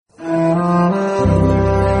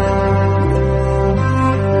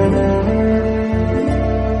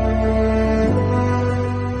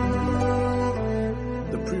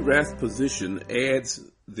position adds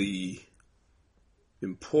the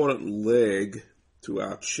important leg to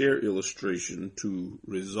our chair illustration to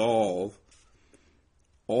resolve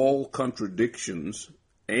all contradictions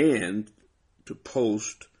and to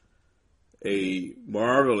post a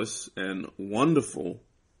marvelous and wonderful,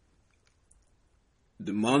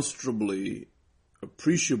 demonstrably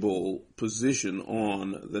appreciable position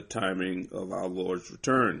on the timing of our Lord's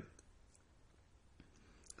return.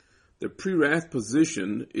 The pre-wrath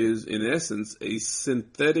position is, in essence, a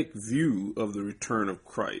synthetic view of the return of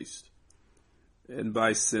Christ. And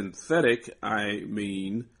by synthetic, I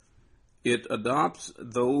mean it adopts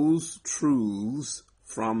those truths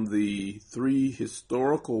from the three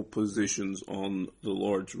historical positions on the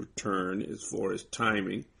Lord's return as far as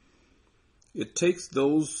timing. It takes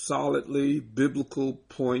those solidly biblical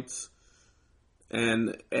points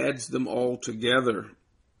and adds them all together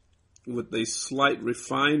with a slight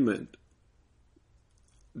refinement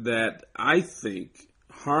that I think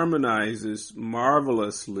harmonizes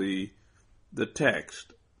marvelously the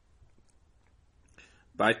text.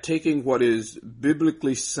 By taking what is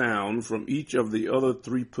biblically sound from each of the other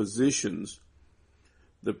three positions,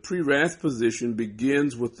 the pre-wrath position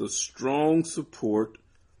begins with the strong support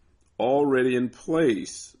already in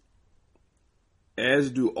place, as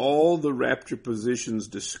do all the rapture positions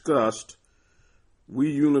discussed.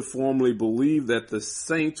 We uniformly believe that the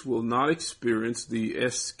saints will not experience the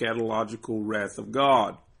eschatological wrath of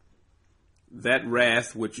God. That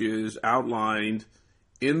wrath which is outlined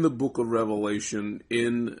in the book of Revelation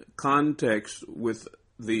in context with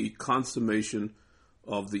the consummation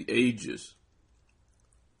of the ages.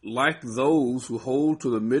 Like those who hold to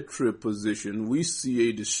the mid-trib position, we see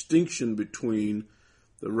a distinction between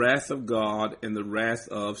the wrath of God and the wrath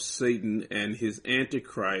of Satan and his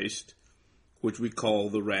Antichrist, which we call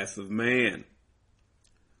the wrath of man.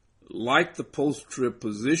 Like the post-trib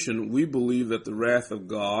position, we believe that the wrath of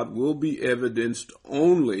God will be evidenced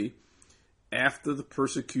only after the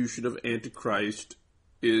persecution of Antichrist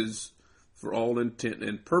is, for all intent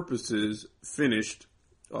and purposes, finished,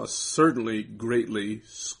 or certainly greatly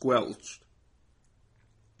squelched.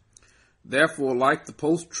 Therefore, like the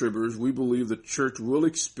post-tribbers, we believe the church will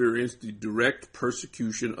experience the direct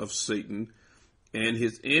persecution of Satan and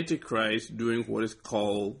his Antichrist during what is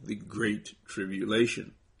called the Great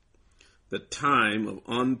Tribulation, the time of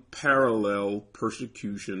unparalleled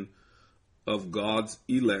persecution of God's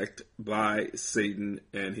elect by Satan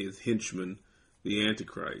and his henchman, the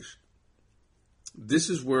Antichrist. This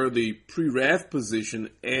is where the pre-wrath position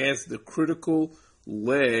adds the critical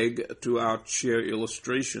leg to our chair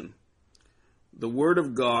illustration. The Word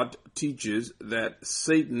of God teaches that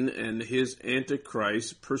Satan and his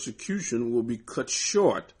Antichrist persecution will be cut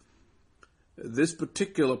short. This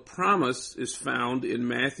particular promise is found in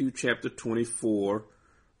Matthew chapter 24,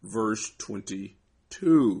 verse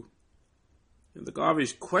 22. And the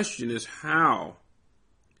obvious question is how?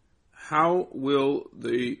 How will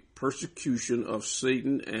the persecution of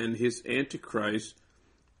Satan and his Antichrist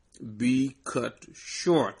be cut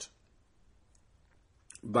short?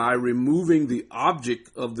 By removing the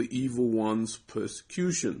object of the evil one's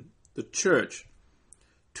persecution, the church,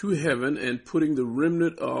 to heaven, and putting the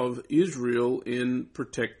remnant of Israel in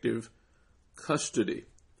protective custody.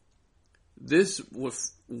 This,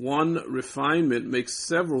 with one refinement, makes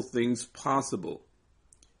several things possible.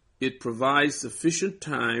 It provides sufficient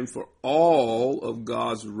time for all of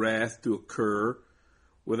God's wrath to occur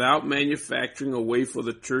without manufacturing a way for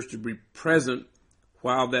the church to be present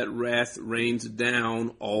while that wrath rains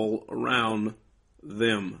down all around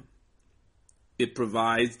them. It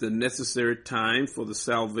provides the necessary time for the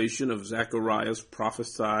salvation of Zechariah's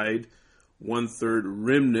prophesied one-third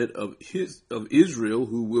remnant of Israel,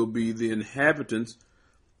 who will be the inhabitants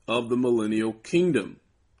of the millennial kingdom.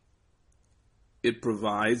 It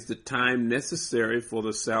provides the time necessary for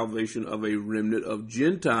the salvation of a remnant of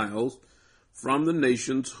Gentiles from the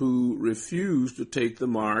nations who refuse to take the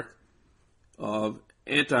mark of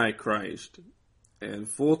Antichrist. And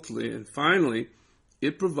fourthly and finally,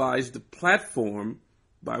 it provides the platform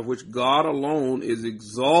by which God alone is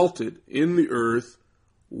exalted in the earth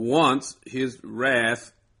once his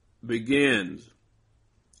wrath begins.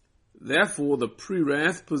 Therefore, the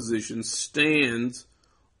pre-wrath position stands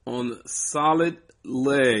on solid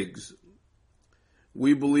legs.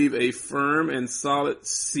 We believe a firm and solid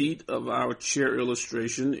seat of our chair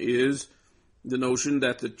illustration is the notion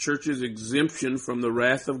that the church's exemption from the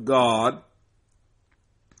wrath of God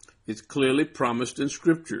is clearly promised in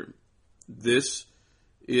Scripture. This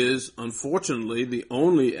is, unfortunately, the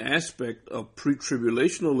only aspect of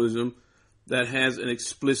pre-tribulationalism that has an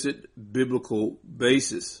explicit biblical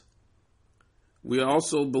basis. We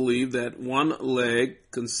also believe that one leg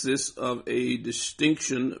consists of a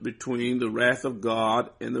distinction between the wrath of God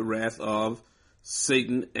and the wrath of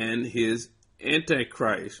Satan and his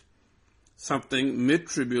Antichrist, something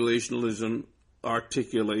mid-tribulationism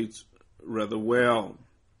articulates rather well.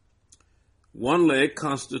 One leg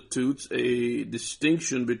constitutes a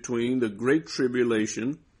distinction between the Great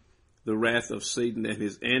Tribulation, the wrath of Satan and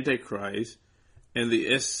his Antichrist, and the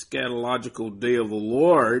eschatological day of the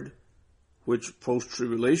Lord, which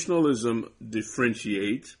post-tribulationalism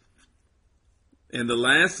differentiates. And the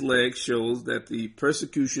last leg shows that the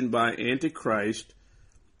persecution by Antichrist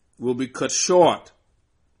will be cut short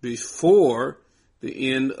before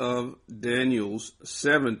the end of Daniel's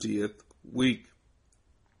 70th week,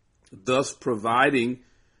 thus providing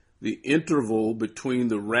the interval between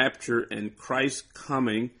the rapture and Christ's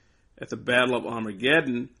coming at the Battle of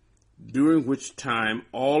Armageddon, during which time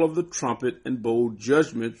all of the trumpet and bowl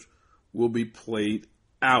judgments will be played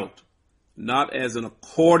out, not as an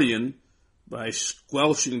accordion by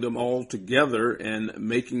squelching them all together and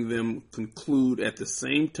making them conclude at the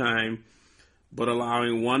same time, but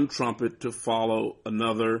allowing one trumpet to follow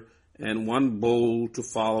another and one bowl to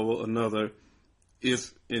follow another,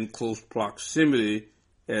 if in close proximity,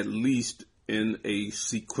 at least in a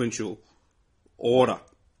sequential order.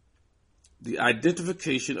 The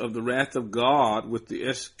identification of the wrath of God with the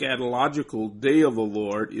eschatological day of the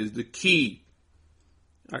Lord is the key.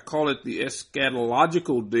 I call it the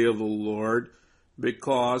eschatological day of the Lord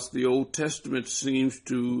because the Old Testament seems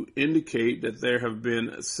to indicate that there have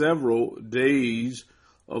been several days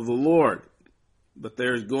of the Lord. But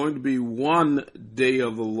there's going to be one day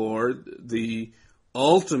of the Lord, the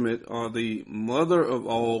ultimate or the mother of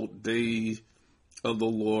all days of the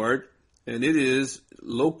Lord, and it is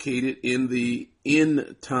located in the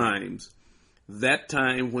end times, that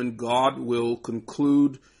time when God will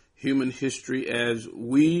conclude human history as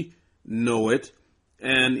we know it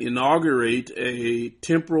and inaugurate a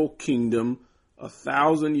temporal kingdom, a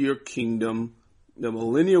 1,000-year kingdom, the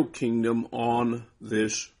millennial kingdom on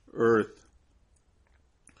this earth.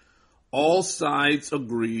 All sides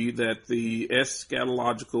agree that the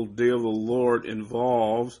eschatological day of the Lord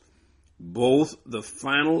involves both the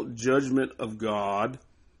final judgment of God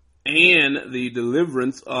and the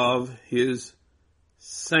deliverance of his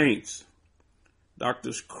saints.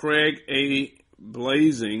 Drs. Craig A.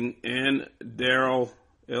 Blazing and Darrell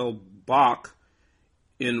L. Bach,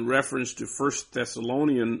 in reference to 1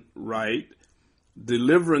 Thessalonians, write,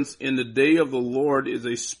 deliverance in the day of the Lord is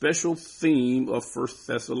a special theme of 1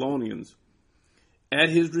 Thessalonians. At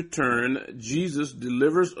his return, Jesus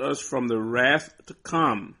delivers us from the wrath to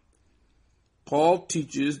come. Paul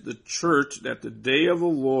teaches the church that the day of the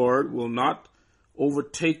Lord will not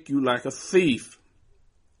overtake you like a thief.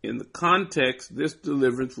 In the context, this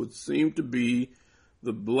deliverance would seem to be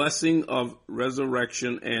the blessing of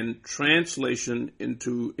resurrection and translation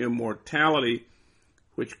into immortality,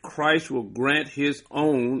 which Christ will grant his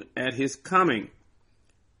own at his coming,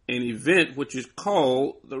 an event which is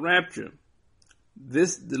called the rapture.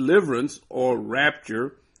 This deliverance or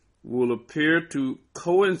rapture will appear to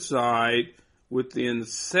coincide with the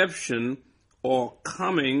inception or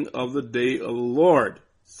coming of the day of the Lord,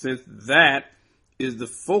 since that is the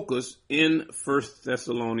focus in 1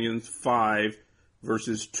 Thessalonians 5,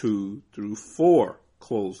 verses 2 through 4,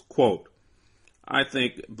 close quote. I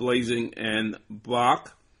think Blazing and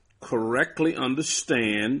Bach correctly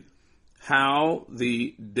understand how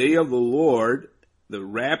the day of the Lord, the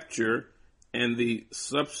rapture, and the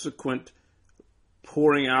subsequent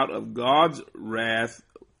pouring out of God's wrath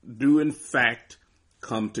do in fact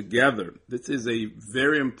come together. This is a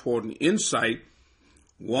very important insight,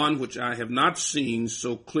 one which I have not seen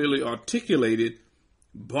so clearly articulated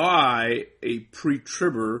by a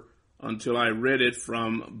pre-tribber until I read it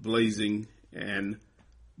from Blazing and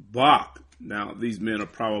Bach. Now, these men are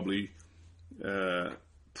probably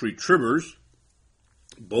pre-tribbers.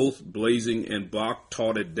 Both Blazing and Bach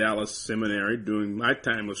taught at Dallas Seminary during my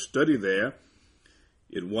time of study there.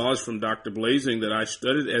 It was from Dr. Blazing that I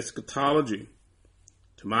studied eschatology.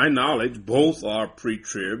 To my knowledge, both are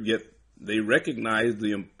pre-trib, yet they recognize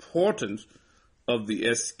the importance of the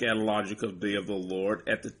eschatological day of the Lord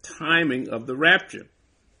at the timing of the rapture.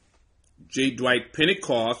 J. Dwight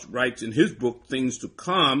Pentecost writes in his book, Things to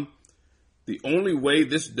Come, the only way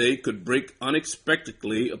this day could break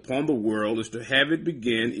unexpectedly upon the world is to have it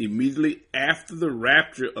begin immediately after the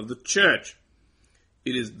rapture of the church.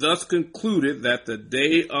 It is thus concluded that the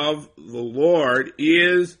day of the Lord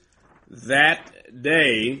is that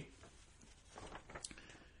day,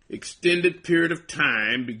 extended period of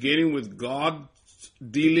time beginning with God's texts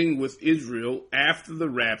dealing with Israel after the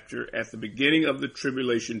rapture at the beginning of the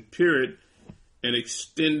tribulation period and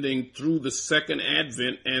extending through the second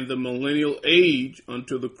advent and the millennial age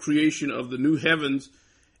until the creation of the new heavens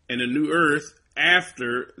and a new earth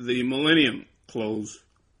after the millennium. Close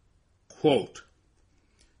quote.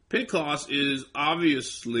 Pentecost is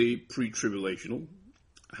obviously pre-tribulational.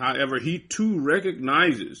 However, he too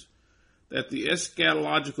recognizes that the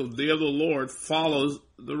eschatological day of the Lord follows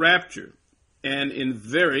the rapture and in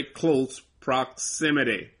very close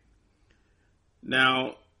proximity.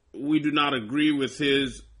 Now, we do not agree with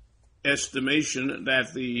his estimation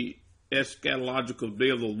that the eschatological day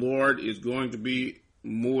of the Lord is going to be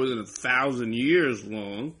more than 1,000 years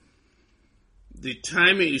long. The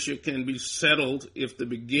timing issue can be settled if the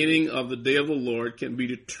beginning of the day of the Lord can be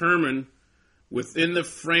determined within the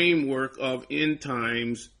framework of end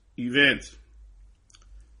times events.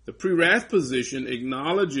 The pre-wrath position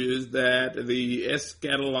acknowledges that the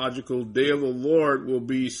eschatological day of the Lord will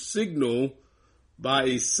be signaled by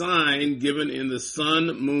a sign given in the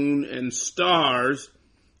sun, moon, and stars,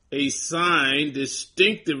 a sign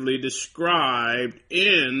distinctively described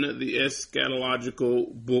in the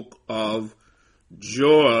eschatological book of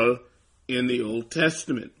Joel in the Old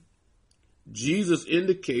Testament. Jesus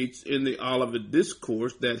indicates in the Olivet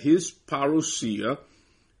Discourse that his parousia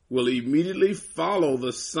will immediately follow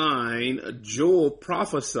the sign Joel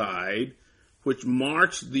prophesied, which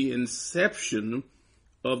marks the inception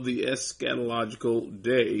of the eschatological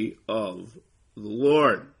day of the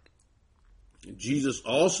Lord. Jesus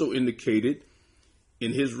also indicated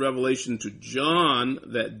in his revelation to John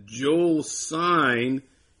that Joel's sign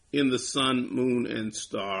in the sun, moon, and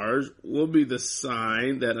stars will be the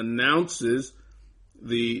sign that announces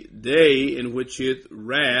the day in which his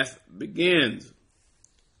wrath begins.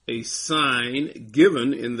 A sign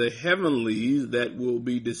given in the heavenlies that will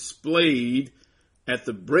be displayed at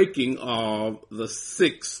the breaking of the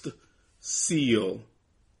sixth seal.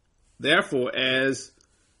 Therefore, as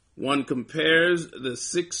one compares the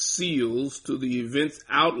six seals to the events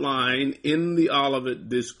outlined in the Olivet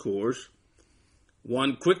Discourse,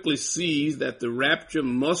 one quickly sees that the rapture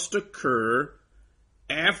must occur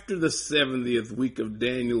after the 70th week of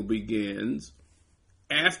Daniel begins,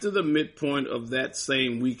 after the midpoint of that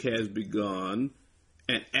same week has begun,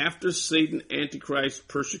 and after Satan Antichrist's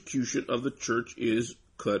persecution of the church is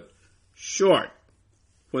cut short,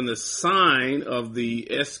 when the sign of the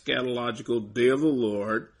eschatological day of the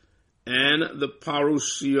Lord and the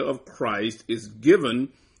parousia of Christ is given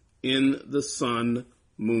in the sun,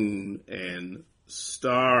 moon, and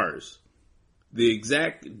stars. The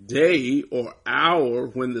exact day or hour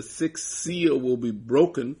when the sixth seal will be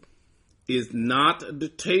broken is not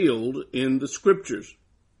detailed in the scriptures.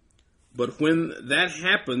 But when that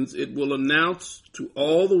happens, it will announce to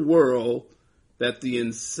all the world that the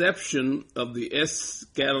inception of the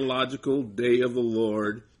eschatological day of the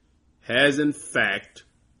Lord has in fact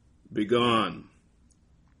begun.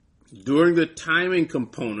 During the timing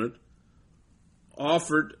component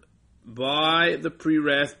offered by the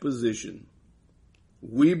pre-wrath position,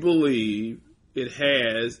 we believe it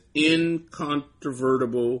has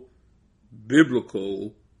incontrovertible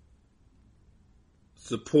biblical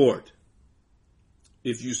support.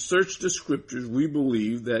 If you search the scriptures, we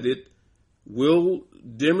believe that it will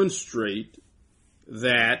demonstrate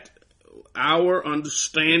that our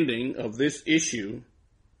understanding of this issue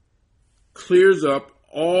clears up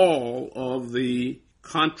all of the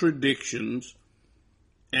contradictions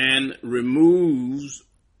and removes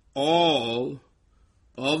all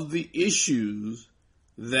of the issues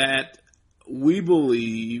that we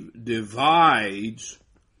believe divides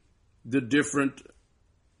the different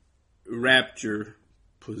rapture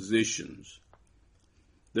positions.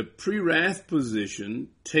 The pre-wrath position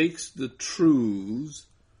takes the truths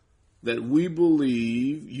that we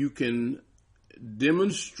believe you can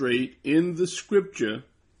demonstrate in the scripture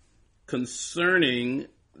concerning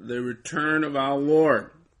the return of our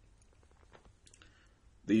Lord.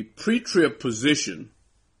 The pre-trib position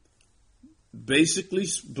basically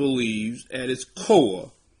believes at its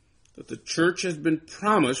core that the church has been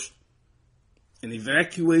promised an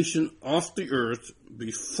evacuation off the earth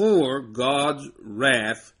before God's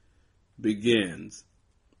wrath begins.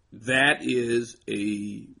 That is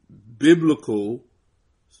a biblical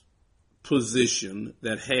position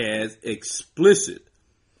that has explicit.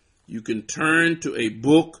 You can turn to a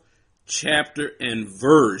book, chapter, and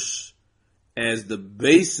verse as the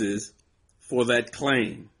basis for that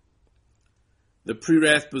claim. The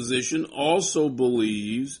pre-wrath position also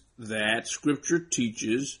believes that Scripture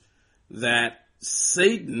teaches that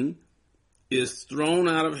Satan is thrown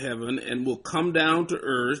out of heaven and will come down to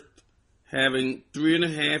earth, having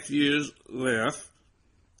 3.5 years left,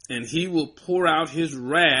 and he will pour out his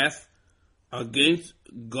wrath against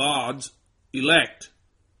God's elect.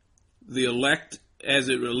 The elect as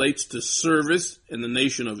it relates to service in the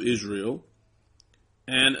nation of Israel,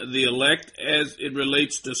 and the elect as it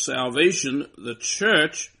relates to salvation, the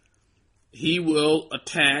church, he will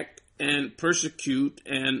attack and persecute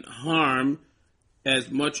and harm as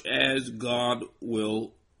much as God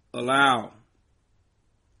will allow.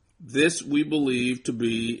 This we believe to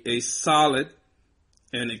be a solid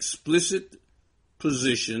and explicit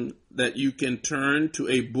position that you can turn to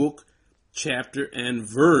a book, chapter, and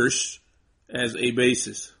verse as a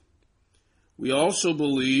basis. We also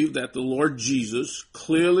believe that the Lord Jesus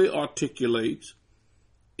clearly articulates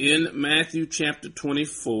in Matthew chapter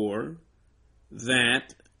 24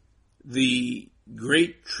 that the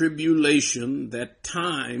great tribulation, that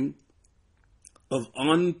time of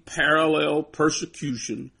unparalleled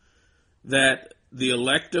persecution that the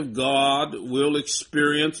elect of God will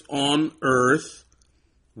experience on earth,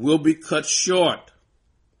 will be cut short.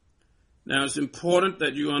 Now, it's important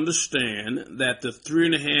that you understand that the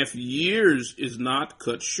 3.5 years is not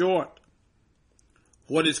cut short.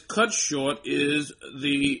 What is cut short is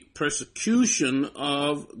the persecution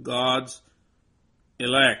of God's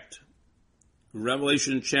elect.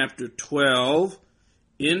 Revelation chapter 12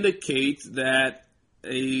 indicates that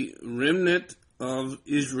a remnant of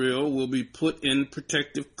Israel will be put in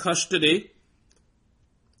protective custody.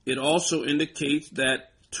 It also indicates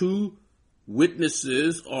that 2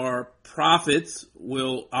 witnesses or prophets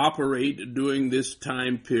will operate during this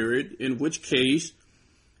time period, in which case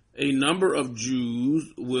a number of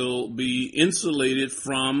Jews will be insulated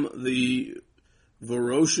from the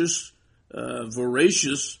voracious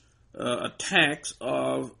attacks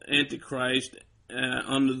of Antichrist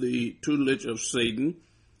under the tutelage of Satan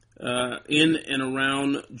in and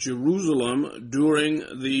around Jerusalem during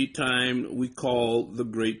the time we call the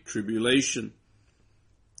Great Tribulation.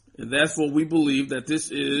 And therefore we believe that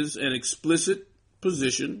this is an explicit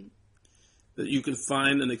position, that you can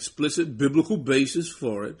find an explicit biblical basis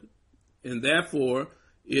for it, and therefore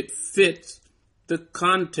it fits the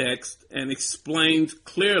context and explains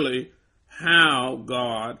clearly how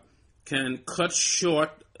God can cut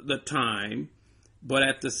short the time, but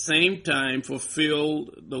at the same time fulfill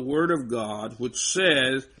the word of God, which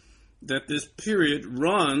says that this period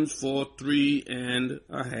runs for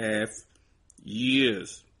 3.5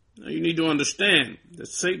 years. Now you need to understand that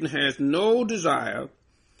Satan has no desire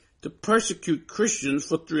to persecute Christians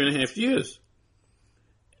for 3.5 years.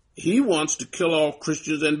 He wants to kill all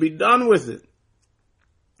Christians and be done with it.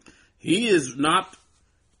 He is not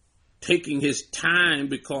taking his time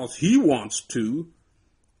because he wants to.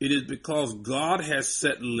 It is because God has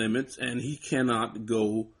set limits and he cannot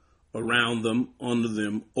go around them, under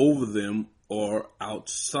them, over them, or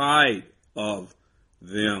outside of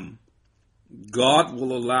them. God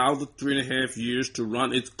will allow the 3.5 years to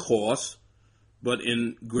run its course, but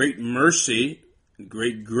in great mercy,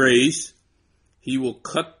 great grace, he will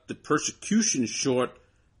cut the persecution short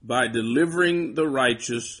by delivering the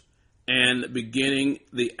righteous and beginning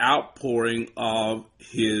the outpouring of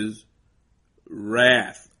his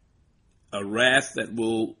wrath. A wrath that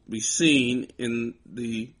will be seen in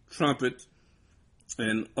the trumpet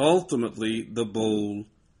and ultimately the bowl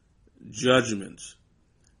judgments.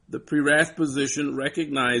 The pre-wrath position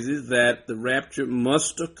recognizes that the rapture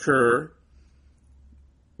must occur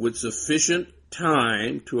with sufficient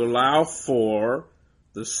time to allow for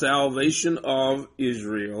the salvation of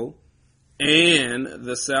Israel and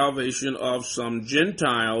the salvation of some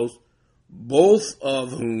Gentiles, both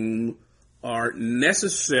of whom are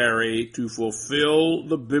necessary to fulfill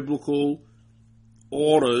the biblical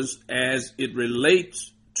orders as it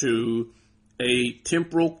relates to a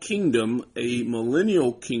temporal kingdom, a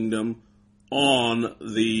millennial kingdom on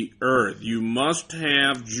the earth. You must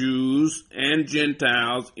have Jews and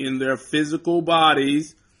Gentiles in their physical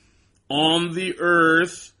bodies on the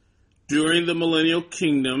earth during the millennial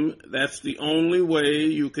kingdom. That's the only way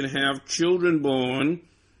you can have children born,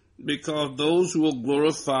 because those who are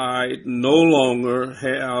glorified no longer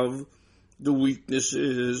have the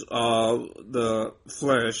weaknesses of the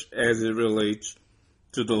flesh as it relates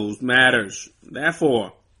to those matters.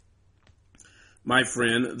 Therefore, my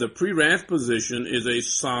friend, the pre-wrath position is a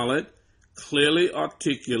solid, clearly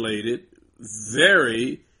articulated,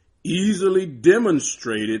 very easily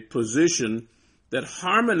demonstrated position that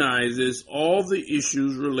harmonizes all the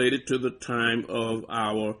issues related to the time of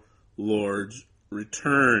our Lord's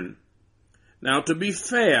return. Now, to be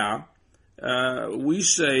fair, we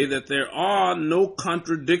say that there are no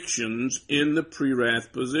contradictions in the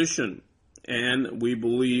pre-wrath position, and we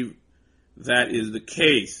believe that is the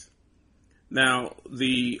case. Now,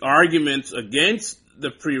 the arguments against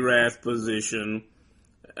the pre-wrath position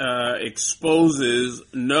exposes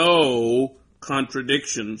no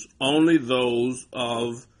contradictions, only those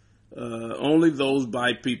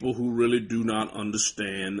by people who really do not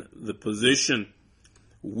understand the position.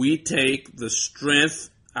 We take the strength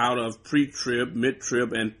out of pre-trib,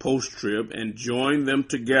 mid-trib, and post-trib and join them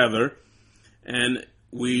together, and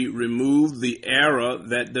we remove the error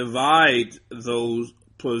that divides those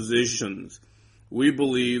positions. We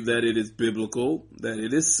believe that it is biblical, that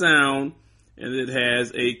it is sound, and it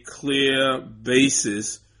has a clear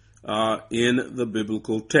basis in the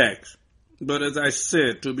biblical text. But as I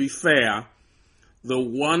said, to be fair, the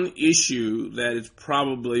one issue that is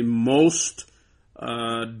probably most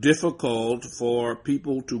difficult for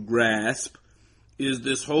people to grasp is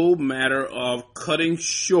this whole matter of cutting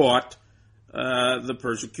short the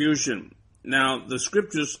persecution. Now, the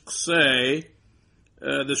scriptures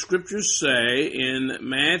say in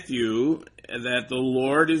Matthew that the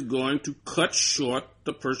Lord is going to cut short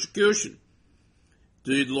the persecution.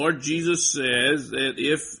 The Lord Jesus says that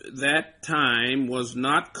if that time was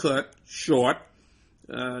not cut short,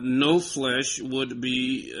 no flesh would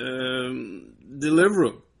be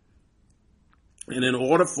deliverable. And in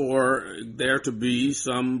order for there to be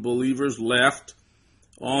some believers left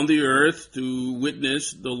on the earth to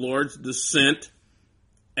witness the Lord's descent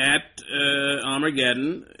at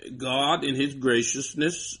Armageddon, God, in his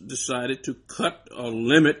graciousness, decided to cut or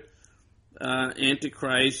limit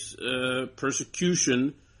Antichrist's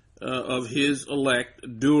persecution of his elect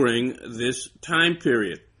during this time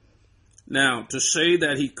period. Now, to say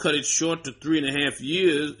that he cut it short to 3.5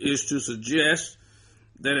 years is to suggest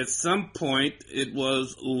that at some point it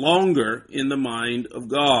was longer in the mind of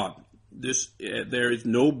God. There is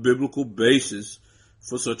no biblical basis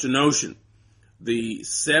for such a notion. The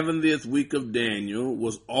 70th week of Daniel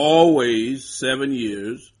was always 7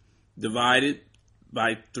 years, divided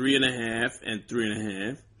by 3.5 and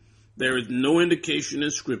 3.5. There is no indication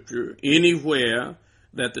in Scripture anywhere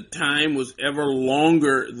that the time was ever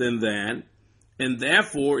longer than that. And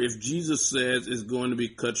therefore, if Jesus says it's going to be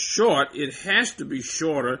cut short, it has to be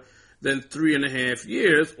shorter than 3.5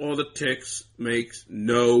 years, or the text makes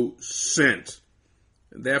no sense.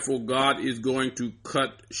 And therefore, God is going to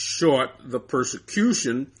cut short the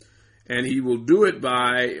persecution, and he will do it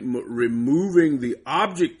by removing the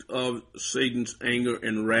object of Satan's anger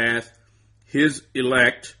and wrath, his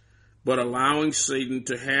elect, but allowing Satan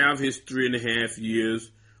to have his 3.5 years,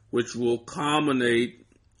 which will culminate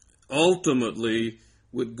ultimately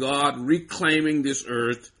with God reclaiming this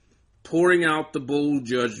earth, pouring out the bowl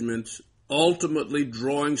judgments, ultimately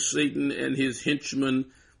drawing Satan and his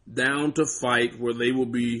henchmen down to fight, where they will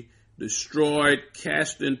be destroyed,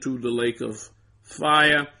 cast into the lake of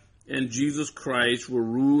fire, and Jesus Christ will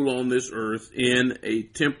rule on this earth in a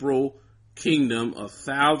temporal kingdom, a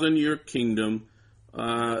 1,000-year kingdom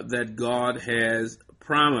that God has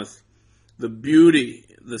promised. The beauty,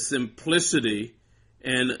 the simplicity,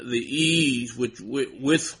 and the ease with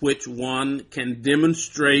which one can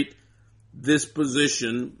demonstrate this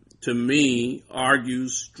position, to me,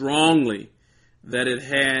 argues strongly that it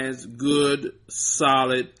has good,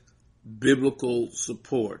 solid, biblical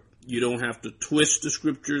support. You don't have to twist the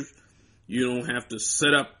scriptures. You don't have to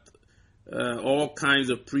set up all kinds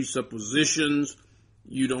of presuppositions.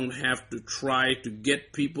 You don't have to try to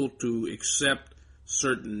get people to accept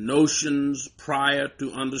certain notions prior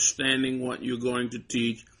to understanding what you're going to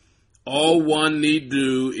teach. All one need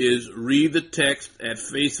do is read the text at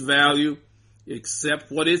face value, accept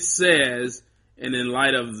what it says, and in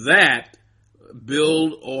light of that,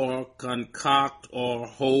 build or concoct or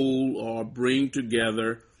hold or bring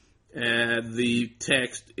together the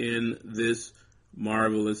text in this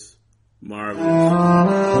marvelous way.